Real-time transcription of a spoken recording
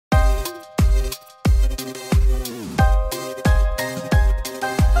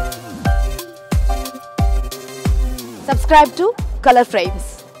Subscribe to Color Frames.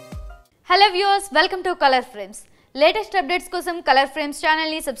 Hello viewers, welcome to Color Frames. Latest updates kosam Color Frames channel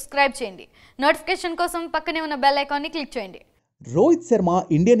ni subscribe cheyandi. Notification kosam pakkane unna bell icon ni click cheyandi. Rohit Sharma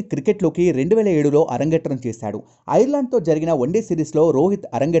Indian క్రికెట్లోకి 2007లో అరంగేట్రం చేశాడు. ఐర్లాండ్తో జరిగిన one day సిరీస్లో రోహిత్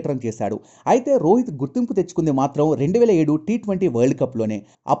అరంగేట్రం చేశాడు. అయితే రోహిత్ గుర్తింపు తెచ్చుకుంది మాత్రం 2007 టీ20 వరల్డ్ కప్లోనే.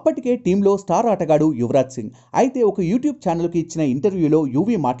 అప్పటికే టీంలో స్టార్ ఆటగాడు యువరాజ్ సింగ్. అయితే ఒక యూట్యూబ్ ఛానల్కి ఇచ్చిన ఇంటర్వ్యూలో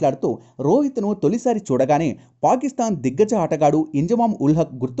యువీ మాట్లాడుతూ రోహిత్ను తొలిసారి చూడగానే పాకిస్తాన్ దిగ్గజ ఆటగాడు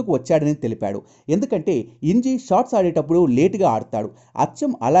ఇంజమామ్-ఉల్-హక్ గుర్తుకు వచ్చాడని తెలిపాడు. ఎందుకంటే ఇంజీ షాట్స్ ఆడేటప్పుడు లేటుగా ఆడతాడు.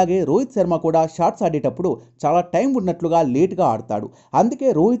 అచ్చం అలాగే రోహిత్ శర్మ కూడా షాట్స్ ఆడేటప్పుడు చాలా టైం ఉన్నట్లుగా లేటుగా ఆడతాడు. అందుకే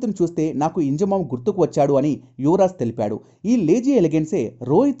రోహిత్ను చూస్తే నాకు ఇంజమామ్ గుర్తుకు వచ్చాడు అని యువరాజ్ తెలిపాడు. ఈ లేజీ ఎలిగెన్సే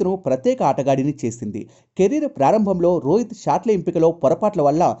రోహిత్ను ప్రత్యేక ఆటగాడిని చేసింది. కెరీర్ ప్రారంభంలో రోహిత్ షాట్ల ఎంపికలో పొరపాట్ల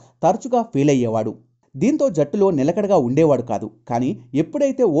వల్ల తరచుగా ఫెయిల్ అయ్యేవాడు. దీంతో జట్టులో నిలకడగా ఉండేవాడు కాదు. కానీ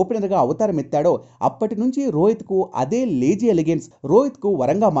ఎప్పుడైతే ఓపెనర్గా అవతారం ఎత్తాడో అప్పటి నుంచి రోహిత్కు అదే లేజీ ఎలిగెన్స్ రోహిత్కు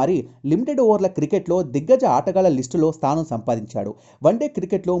వరంగా మారి లిమిటెడ్ ఓవర్ల క్రికెట్లో దిగ్గజ ఆటగాళ్ల లిస్టులో స్థానం సంపాదించాడు. వన్డే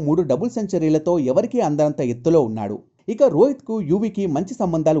క్రికెట్లో 3 డబుల్ సెంచరీలతో ఎవరికీ అందనంత ఎత్తులో ఉన్నాడు. ఇక రోహిత్కు యువీకి మంచి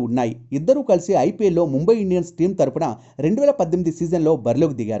సంబంధాలు ఉన్నాయి. ఇద్దరూ కలిసి ఐపీఎల్లో ముంబై ఇండియన్స్ టీం తరపున 2018 సీజన్లో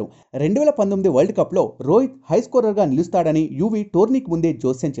బరిలోకి దిగారు. 2019 వరల్డ్ కప్లో రోహిత్ హై స్కోరర్గా నిలుస్తాడని యువీ టోర్నీకి ముందే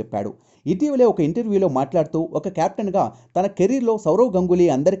జోస్యం చెప్పాడు. ఇటీవలే ఒక ఇంటర్వ్యూలో మాట్లాడుతూ ఒక కెప్టెన్గా తన కెరీర్లో సౌరవ్ గంగూలీ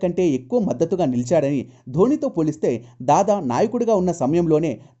అందరికంటే ఎక్కువ మద్దతుగా నిలిచాడని, ధోనీతో పోలిస్తే దాదా నాయకుడిగా ఉన్న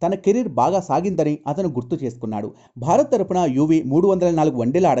సమయంలోనే తన కెరీర్ బాగా సాగిందని అతను గుర్తు చేసుకున్నాడు. భారత్ తరపున యువీ 304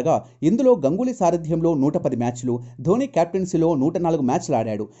 వన్డేలు ఆడగా ఇందులో గంగూలీ సారథ్యంలో 110 మ్యాచ్లు, ధోనీ కెప్టెన్సీలో 104 మ్యాచ్లు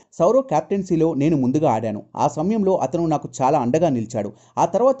ఆడాడు. సౌరవ్ కెప్టెన్సీలో నేను ముందుగా ఆడాను. ఆ సమయంలో అతను నాకు చాలా అండగా నిలిచాడు. ఆ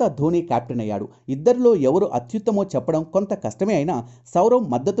తర్వాత ధోనీ కెప్టెన్ అయ్యాడు. ఇద్దరిలో ఎవరు అత్యుత్తమో చెప్పడం కొంత కష్టమే అయినా సౌరవ్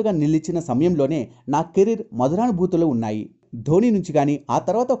మద్దతుగా నిలిచిన సమయంలోనే నా కెరీర్ మధురానుభూతులు ఉన్నాయి. ధోనీ నుంచి కానీ ఆ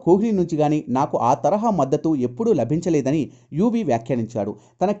తర్వాత కోహ్లీ నుంచి కానీ నాకు ఆ తరహా మద్దతు ఎప్పుడూ లభించలేదని యువీ వ్యాఖ్యానించాడు.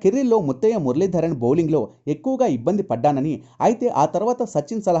 తన కెరీర్లో ముత్తయ్య మురళీధరన్ బౌలింగ్లో ఎక్కువగా ఇబ్బంది పడ్డానని, అయితే ఆ తర్వాత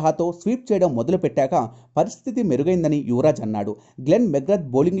సచిన్ సలహాతో స్వీప్ చేయడం మొదలుపెట్టాక పరిస్థితి మెరుగైందని యువరాజ్ అన్నాడు. గ్లెన్ మెగ్రాత్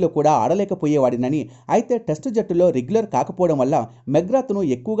బౌలింగ్లో కూడా ఆడలేకపోయేవాడినని, అయితే టెస్టు జట్టులో రెగ్యులర్ కాకపోవడం వల్ల మెగ్రాత్ను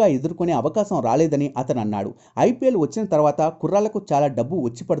ఎక్కువగా ఎదుర్కొనే అవకాశం రాలేదని అతను అన్నాడు. ఐపీఎల్ వచ్చిన తర్వాత కుర్రాళ్లకు చాలా డబ్బు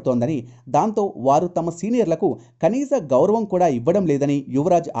వచ్చి పడుతోందని, దాంతో వారు తమ సీనియర్లకు కనీస గౌరవం కూడా ఇవ్వడం లేదని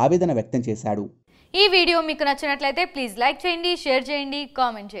యువరాజ్ ఆవేదన వ్యక్తం చేశాడు. ఈ వీడియో మీకు నచ్చినట్లయితే ప్లీజ్ లైక్ చేయండి, షేర్ చేయండి,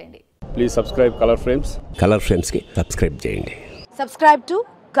 కామెంట్ చేయండి. Please subscribe colour frames. Colour frames కి సబ్స్క్రైబ్ చేయండి. Subscribe to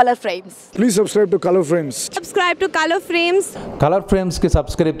Color Frames. Please subscribe to Color Frames. Subscribe to Color Frames. Colour frames కి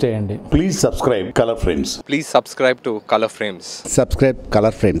సబ్స్క్రైబ్ చేయండి. Please subscribe Color Frames. Please subscribe to Color Frames. Subscribe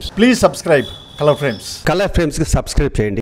colour frames. Please subscribe Color Frames. Colour frames కి subscribe చేయండి.